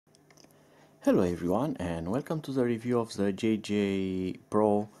Hello everyone and welcome to the review of the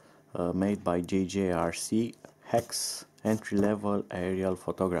JJPRO made by JJRC HAX entry-level aerial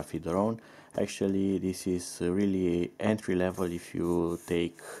photography drone. Actually this is really entry-level if you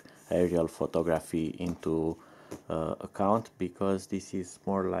take aerial photography into account, because this is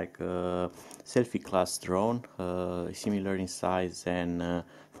more like a selfie class drone, similar in size and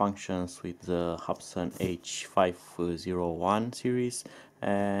functions with the Hubsan H501 series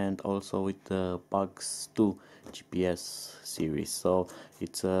and also with the Bugs 2 GPS series. So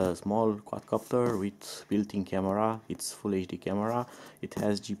it's a small quadcopter with built-in camera. It's full HD camera. It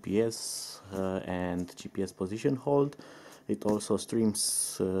has GPS and GPS position hold. It also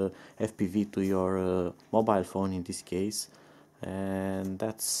streams FPV to your mobile phone in this case, and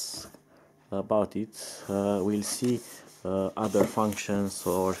that's about it. We'll see other functions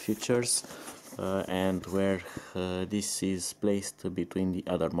or features and where this is placed between the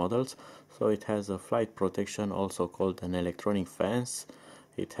other models. So it has a flight protection, also called an electronic fence.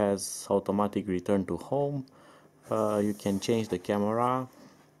 It has automatic return to home. You can change the camera,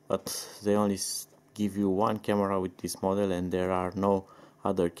 but they only give you one camera with this model and there are no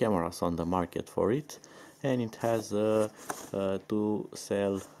other cameras on the market for it. And it has a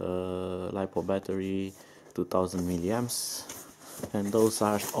 2-cell LiPo battery, 2000 milliamps, and those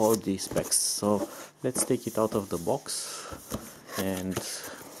are all the specs. So let's take it out of the box and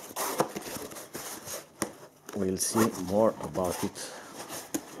we'll see more about it.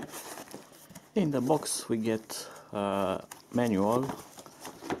 In the box we get a manual,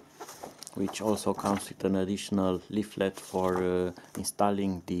 which also comes with an additional leaflet for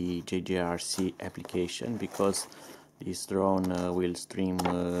installing the JJRC application, because this drone will stream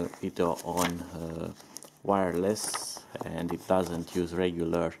video on wireless, and it doesn't use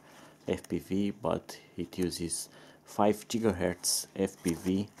regular FPV, but it uses 5 GHz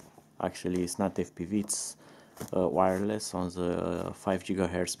FPV. Actually it's not FPV, it's wireless on the 5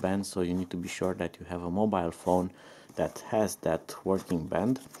 GHz band, so you need to be sure that you have a mobile phone that has that working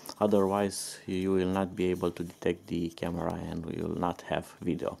band, otherwise you will not be able to detect the camera and we will not have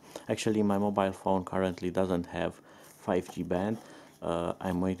video. Actually my mobile phone currently doesn't have 5G band.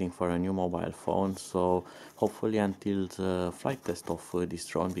 I'm waiting for a new mobile phone, so hopefully until the flight test of this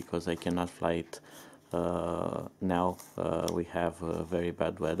drone, because I cannot fly it now, we have very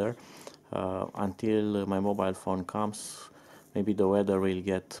bad weather. Until my mobile phone comes, maybe the weather will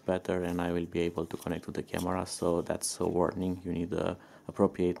get better and I will be able to connect to the camera, so that's a warning, you need a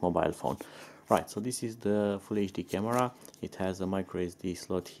appropriate mobile phone. Right, so this is the full HD camera. It has a micro SD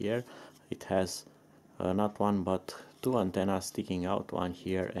slot here. It has not one but 2 antennas sticking out, one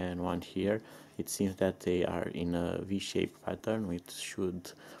here and one here. It seems that they are in a V-shaped pattern, which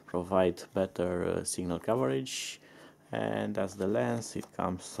should provide better signal coverage. And as the lens, it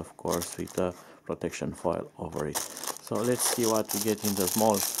comes of course with a protection foil over it. So let's see what we get in the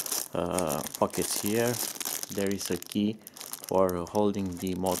small pockets here. There is a key for holding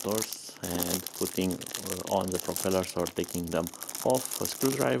the motors and putting on the propellers or taking them off, a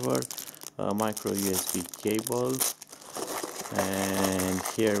screwdriver, a micro USB cable, and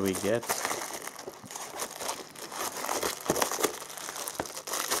here we get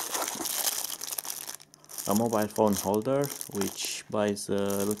a mobile phone holder, which by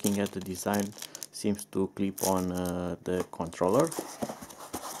looking at the design seems to clip on the controller.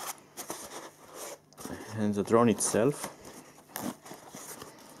 And the drone itself,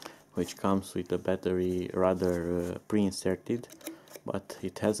 which comes with a battery rather pre-inserted, but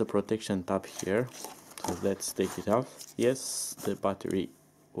it has a protection tab here, so let's take it out. Yes, the battery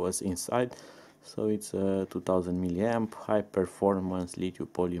was inside, so it's a 2000 milliamp high performance lithium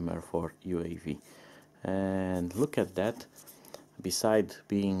polymer for UAV. And look at that, beside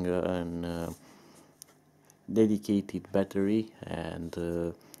being a dedicated battery and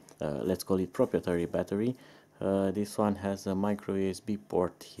let's call it proprietary battery, this one has a micro USB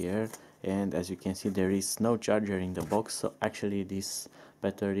port here, and as you can see there is no charger in the box, so actually this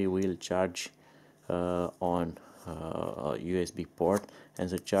battery will charge on a USB port, and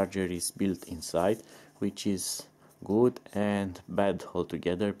the charger is built inside, which is good and bad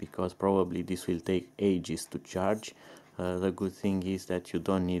altogether, because probably this will take ages to charge. The good thing is that you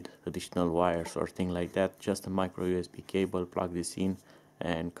don't need additional wires or thing like that, just a micro USB cable, plug this in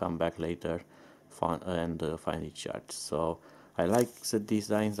and come back later and find it charged. So I like the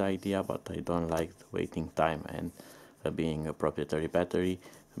design's idea, but I don't like the waiting time, and being a proprietary battery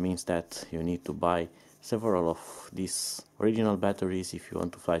means that you need to buy several of these original batteries if you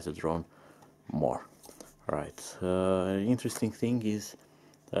want to fly the drone more. Right, interesting thing is,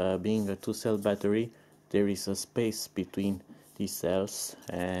 being a 2-cell battery, there is a space between cells,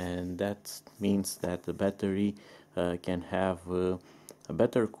 and that means that the battery can have a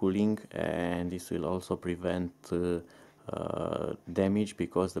better cooling, and this will also prevent damage,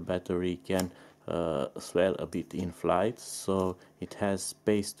 because the battery can swell a bit in flight, so it has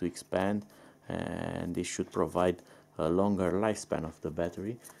space to expand, and this should provide a longer lifespan of the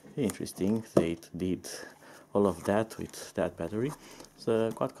battery. Interesting, they did all of that with that battery.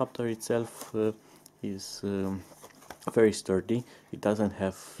 The quadcopter itself is very sturdy. It doesn't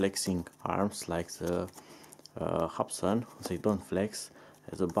have flexing arms like the Hubsan. They don't flex.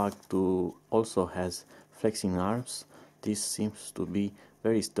 The Bug 2 also has flexing arms. This seems to be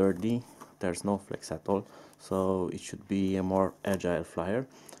very sturdy. There's no flex at all, so it should be a more agile flyer.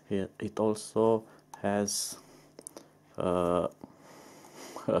 It also has a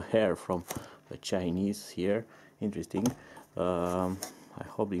hair from a Chinese here. Interesting. I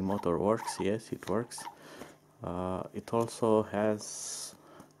hope the motor works. Yes, it works. It also has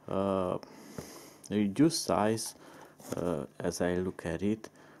a reduced size as I look at it.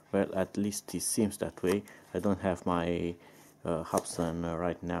 Well, at least it seems that way. I don't have my Hubsan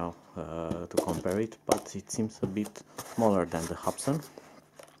right now to compare it, but it seems a bit smaller than the Hubsan.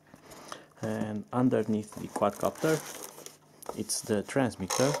 And underneath the quadcopter, it's the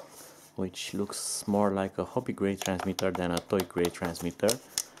transmitter, which looks more like a hobby grade transmitter than a toy grade transmitter.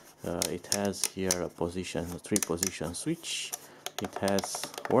 It has here a 3-position switch. It has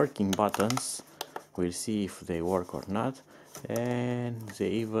working buttons. We'll see if they work or not. And they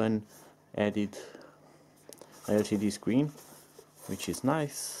even added an LCD screen, which is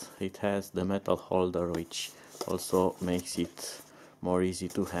nice. It has the metal holder, which also makes it more easy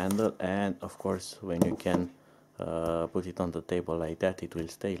to handle, and of course when you can put it on the table like that, it will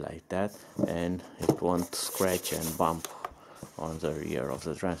stay like that and it won't scratch and bump on the rear of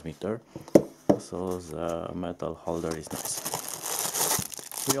the transmitter. So the metal holder is nice.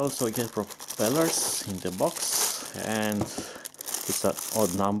 We also get propellers in the box, and it's an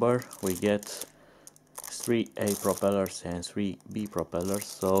odd number. We get 3 A propellers and 3 B propellers,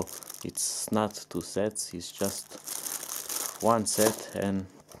 so it's not 2 sets, it's just 1 set and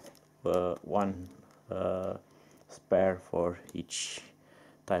one spare for each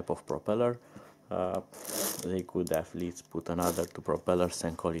type of propeller. They could at least put another 2 propellers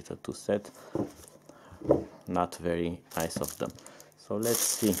and call it a 2 set. Not very nice of them. So let's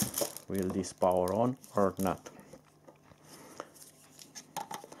see, will this power on or not?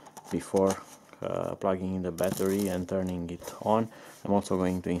 Before plugging in the battery and turning it on, I'm also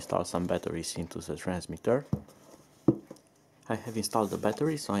going to install some batteries into the transmitter. I have installed the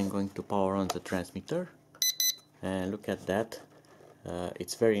battery, so I'm going to power on the transmitter, and look at that.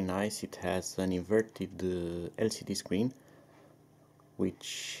 It's very nice. It has an inverted LCD screen which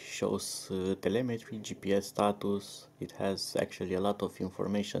shows telemetry, GPS status. It has actually a lot of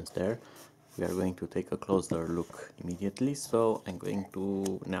information there. We are going to take a closer look immediately, so I'm going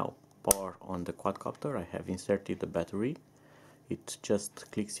to now power on the quadcopter. I have inserted the battery. It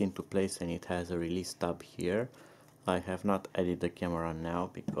just clicks into place and it has a release tab here. I have not added the camera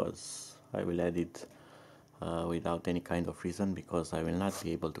now because I will add it without any kind of reason, because I will not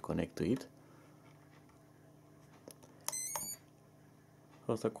be able to connect to it.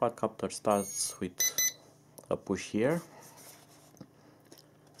 So the quadcopter starts with a push here.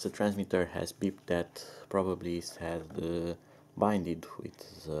 The transmitter has beeped that probably it has binded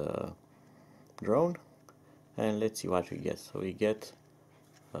with the drone, and let's see what we get. So we get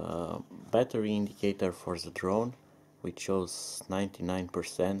a battery indicator for the drone, which shows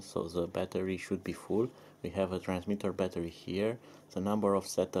 99%, so the battery should be full. We have a transmitter battery here, the number of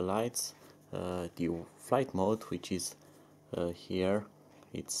satellites, the flight mode, which is here,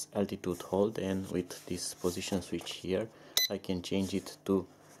 it's altitude hold, and with this position switch here I can change it to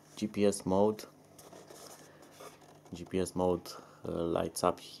GPS mode. GPS mode lights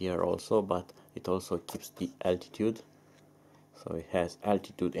up here also, but it also keeps the altitude, so it has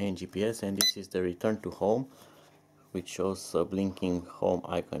altitude and GPS. And this is the return to home, which shows a blinking home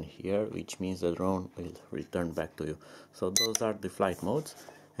icon here, which means the drone will return back to you. So those are the flight modes,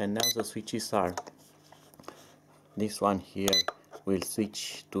 and now the switches are: this one here will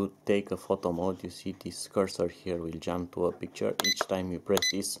switch to take a photo mode. You see this cursor here will jump to a picture. Each time you press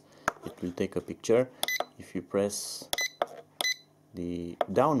this, it will take a picture. If you press the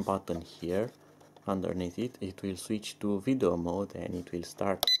down button here underneath it, it will switch to video mode and it will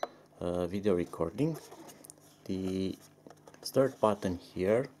start video recording. The third button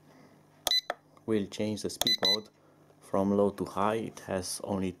here will change the speed mode from low to high. It has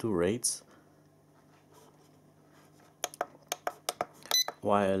only 2 rates,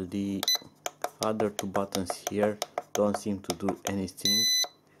 while the other 2 buttons here don't seem to do anything.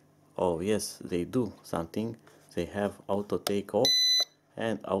 Oh yes, they do something. They have auto takeoff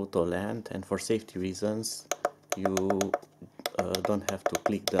and auto land, and for safety reasons you don't have to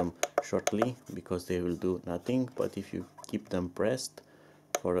click them shortly because they will do nothing, but if you keep them pressed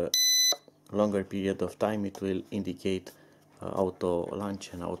for a longer period of time, it will indicate auto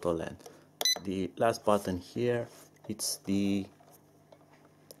launch and auto land. The last button here, it's the,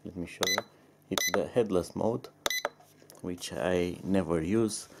 let me show you, it's the headless mode, which I never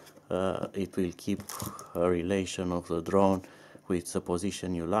use. It will keep a relation of the drone with the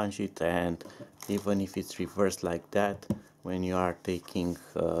position you launch it, and even if it's reversed like that, when you are taking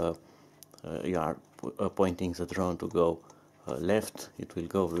you are pointing the drone to go left, it will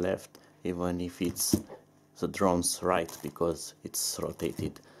go left, even if it's the drone's right, because it's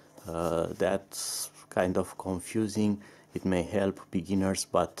rotated. That's kind of confusing. It may help beginners,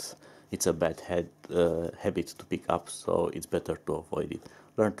 but it's a bad habit to pick up, so it's better to avoid it.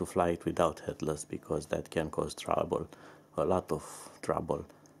 Learn to fly it without headless, because that can cause trouble, a lot of trouble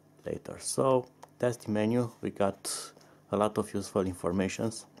later. So that's the menu. We got a lot of useful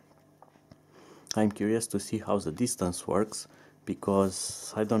informations. I'm curious to see how the distance works,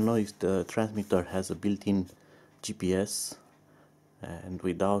 because I don't know if the transmitter has a built-in GPS, and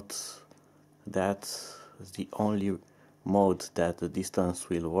without that, the only mode that the distance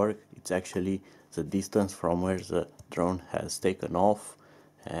will work, it's actually the distance from where the drone has taken off,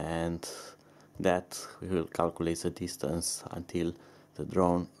 and that we will calculate the distance until the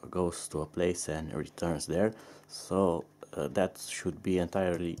drone goes to a place and returns there. So that should be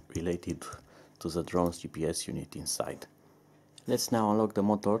entirely related to the drone's GPS unit inside. Let's now unlock the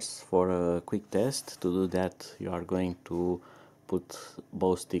motors for a quick test. To do that, you are going to put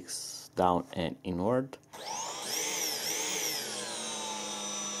both sticks down and inward.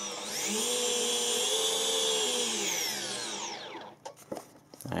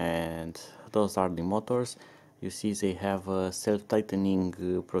 And those are the motors. You see they have a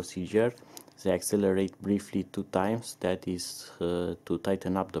self-tightening procedure. They accelerate briefly 2 times. That is to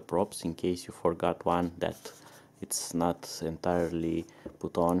tighten up the props in case you forgot one, that it's not entirely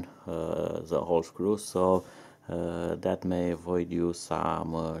put on the whole screw, so that may avoid you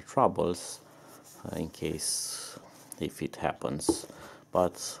some troubles in case if it happens.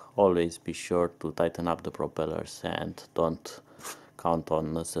 But always be sure to tighten up the propellers and don't count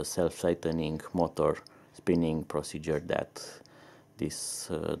on the self-tightening motor spinning procedure that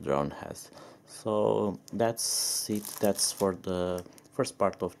this drone has. So that's it. That's for the first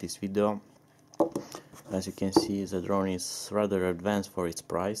part of this video. As you can see, the drone is rather advanced for its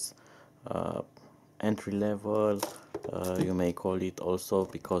price. Entry level, you may call it, also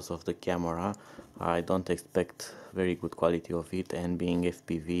because of the camera. I don't expect very good quality of it, and being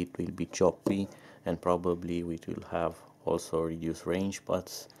FPV, it will be choppy, and probably it will have also reduced range,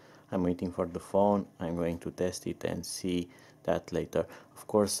 but I'm waiting for the phone. I'm going to test it and see that later. Of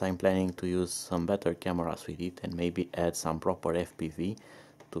course, I'm planning to use some better cameras with it and maybe add some proper FPV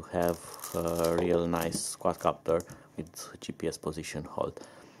to have a real nice quadcopter with GPS position hold.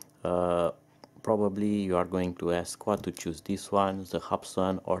 Probably you are going to ask what to choose, this one, the Hubs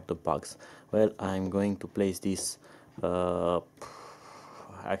one, or the Bugs. Well, I'm going to place this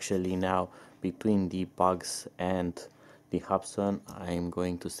actually now between the Bugs and the Hubson. I'm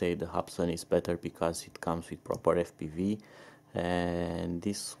going to say the Hubson is better because it comes with proper FPV, and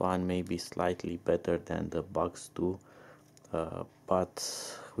this one may be slightly better than the Bugs too,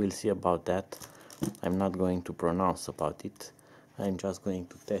 but we'll see about that. I'm not going to pronounce about it. I'm just going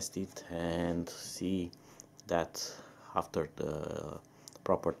to test it and see that after the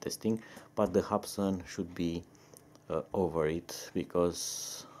proper testing. But the Hubson should be over it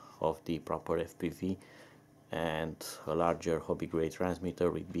because of the proper FPV and a larger hobby grade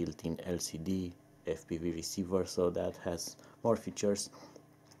transmitter with built-in LCD FPV receiver, so that has more features.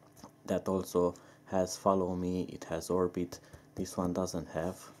 That also has follow me, it has orbit. This one doesn't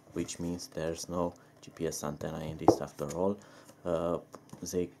have, which means there's no GPS antenna in this after all.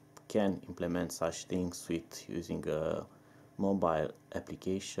 They can implement such things with using a mobile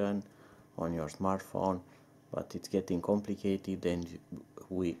application on your smartphone, but it's getting complicated, and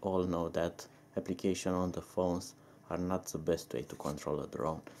we all know that applications on the phones are not the best way to control a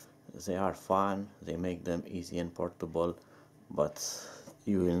drone. They are fun, they make them easy and portable, but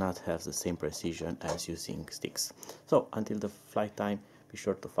you will not have the same precision as using sticks. So until the flight time, be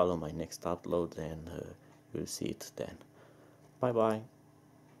sure to follow my next upload, and you'll see it then. Bye bye.